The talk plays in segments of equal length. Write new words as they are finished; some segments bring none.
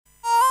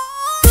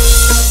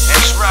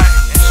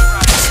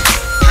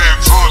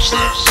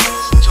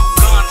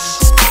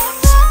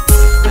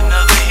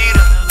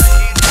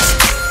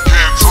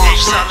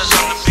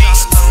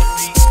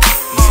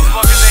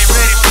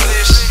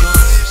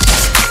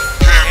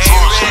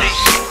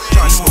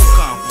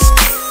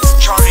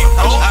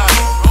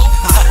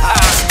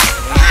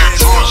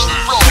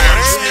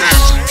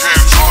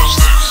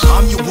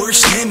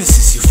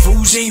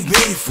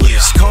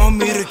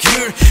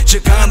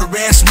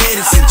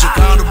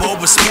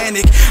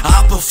Hispanic,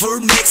 I prefer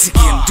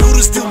Mexican. Do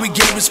this till we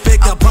get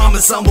respect, I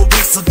promise I'm a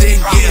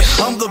resident.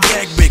 Yeah, I'm the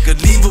backbreaker,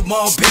 leave them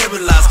all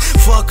paralyzed.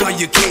 Fuck all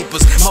your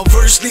capers, my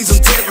verse leaves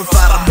them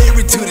terrified. I'm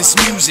married to this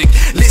music,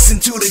 listen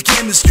to the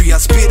chemistry. I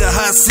spit a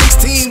hot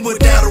 16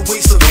 without a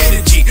waste of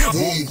energy.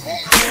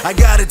 I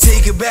gotta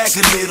take it back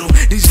a little.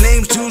 These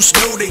lames too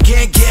slow, they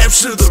can't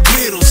capture the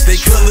riddles. They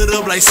colored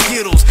up like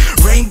Skittles,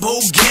 rainbow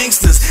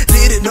gangsters.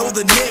 Didn't know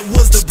the net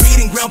was the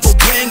breeding ground for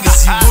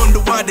bangers. You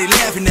wonder why they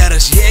laughing at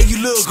us. Yeah, you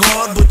look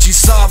hard, but you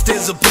soft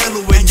as a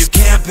pillow and your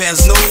camp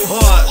has no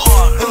heart.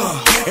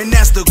 And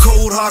that's the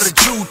cold-hearted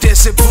truth.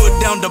 That's it, put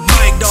down the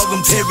mic, dog,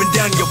 I'm tearing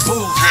down your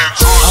booth.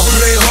 I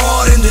play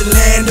hard in the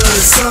land of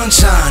the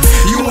sunshine.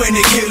 You ain't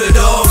a killer,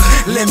 dog,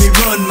 let me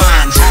run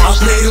mine. I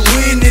play the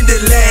wind in the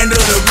land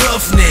of the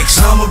roughnecks.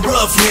 I'm a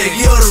roughneck,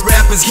 yo, the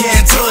rappers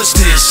can't touch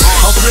this.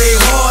 I play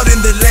hard in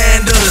the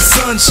land of the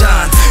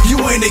sunshine. You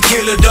ain't a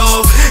killer,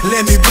 dog,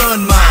 let me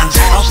run mine.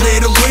 I play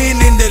the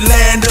wind in the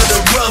land of the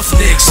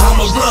roughnecks.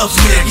 I'm a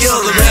roughneck, yo,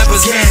 the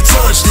rappers can't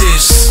touch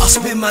this. I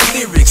spit my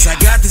lyrics, I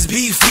got this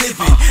beat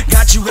flipping.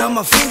 Got you out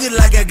my finger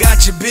like I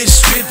got your bitch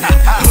stripping.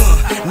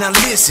 Now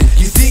listen,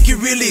 you think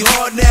you're really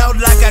hard now,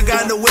 like I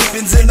got no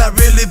weapons and I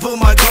really put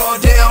my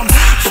guard down?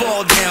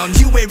 Fall down,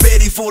 you ain't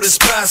ready for this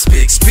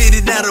prospect.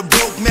 Spitting out a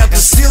broke mouth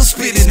but still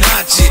spitting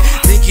hot shit.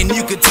 Thinking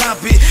you could top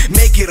it,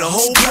 make it a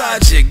whole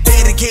project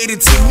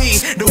dedicated to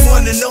me, the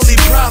one and only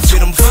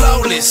prophet. I'm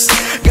flawless,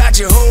 got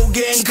your whole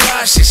gang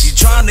cautious. You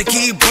trying to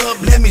keep up,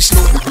 let me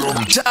slow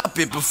it, chop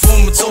it.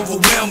 Performance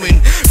overwhelming,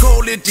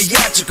 call it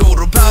theatrical.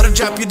 About to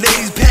drop your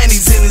ladies'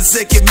 panties in a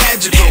second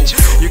magical.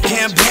 You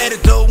can't bet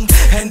it though,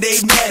 and they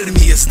mad at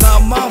me. It's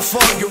not my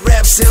fault, your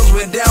rap sales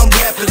went down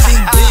rapidly.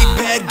 Big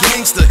bad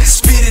gangster,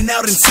 spitting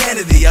out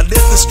insanity. I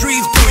let the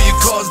streets pull your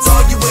cars,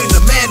 dog, you ain't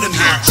a man to me.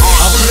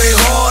 I play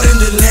hard in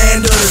the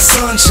land of the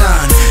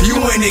sunshine. You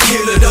ain't a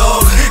killer,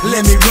 dog,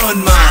 let me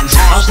run mine.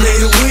 I play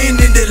the wind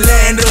in the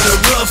land of the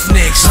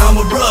roughnecks. I'm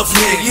a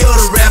roughneck, yo,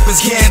 the rappers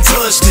can't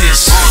touch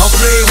this. I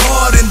play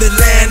hard in the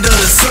land of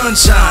the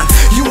sunshine.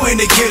 You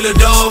ain't a killer,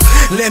 dog,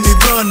 let me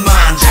run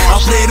mine. I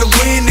play the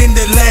wind in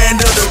the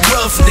land of the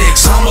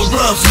roughnecks. I'm a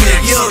roughneck,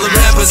 yo, the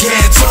rappers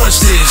can't touch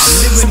this.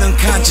 I'm living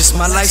unconscious,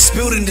 my life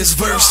spilled in this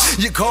verse.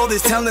 You call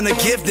this talent a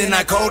gift, and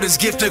I call this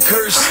gift a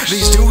curse.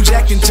 These dudes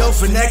acting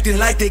tough and acting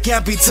like they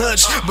can't be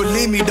touched.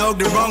 Believe me, dog,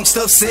 the wrong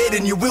stuff said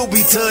and you will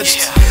be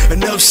touched.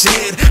 Enough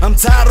said, I'm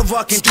tired of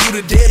walking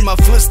through the dead. My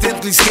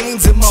footsteps leave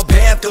stains in my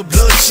path of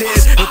bloodshed.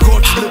 The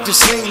corpses look the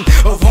same,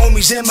 of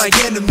homies and my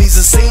enemies.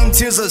 The same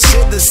tears I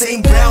shed, the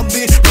same brown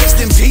bit, rest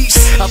in peace.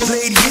 I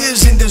played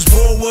years in this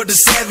war the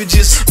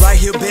savages. Right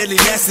here barely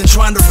lasting,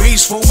 trying to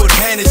reach for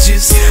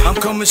advantages. I'm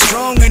coming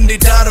strong and they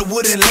thought it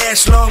wouldn't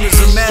last long. As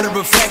a matter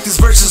of fact, this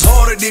verse is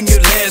harder than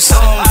your last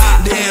song.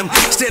 Damn,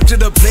 step to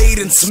the plate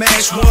and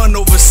smash one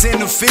over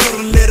center field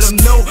and let them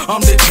know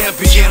I'm the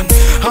champion.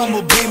 I'm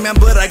a big man,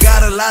 but I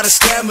got a lot of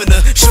stamina.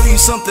 Show you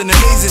something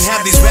amazing,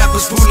 have these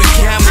rappers pulling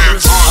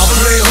cameras. I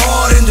play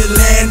hard in the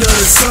land of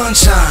the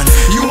sunshine.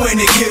 You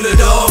ain't a killer,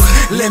 dog,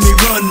 let me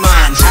run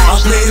mine. I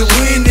play the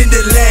wind in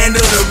the land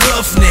of the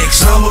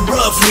roughnecks. I'm a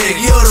roughneck,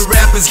 yo, the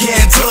rappers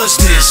can't touch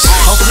this.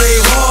 I play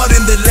hard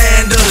in the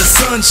land of the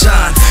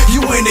sunshine.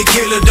 You ain't a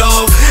killer,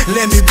 dog,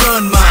 let me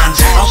run mine.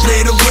 I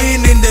play the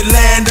wind in the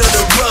land of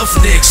the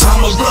roughnecks.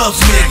 I'm a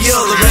roughneck, yo,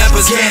 the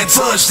rappers can't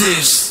touch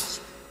this.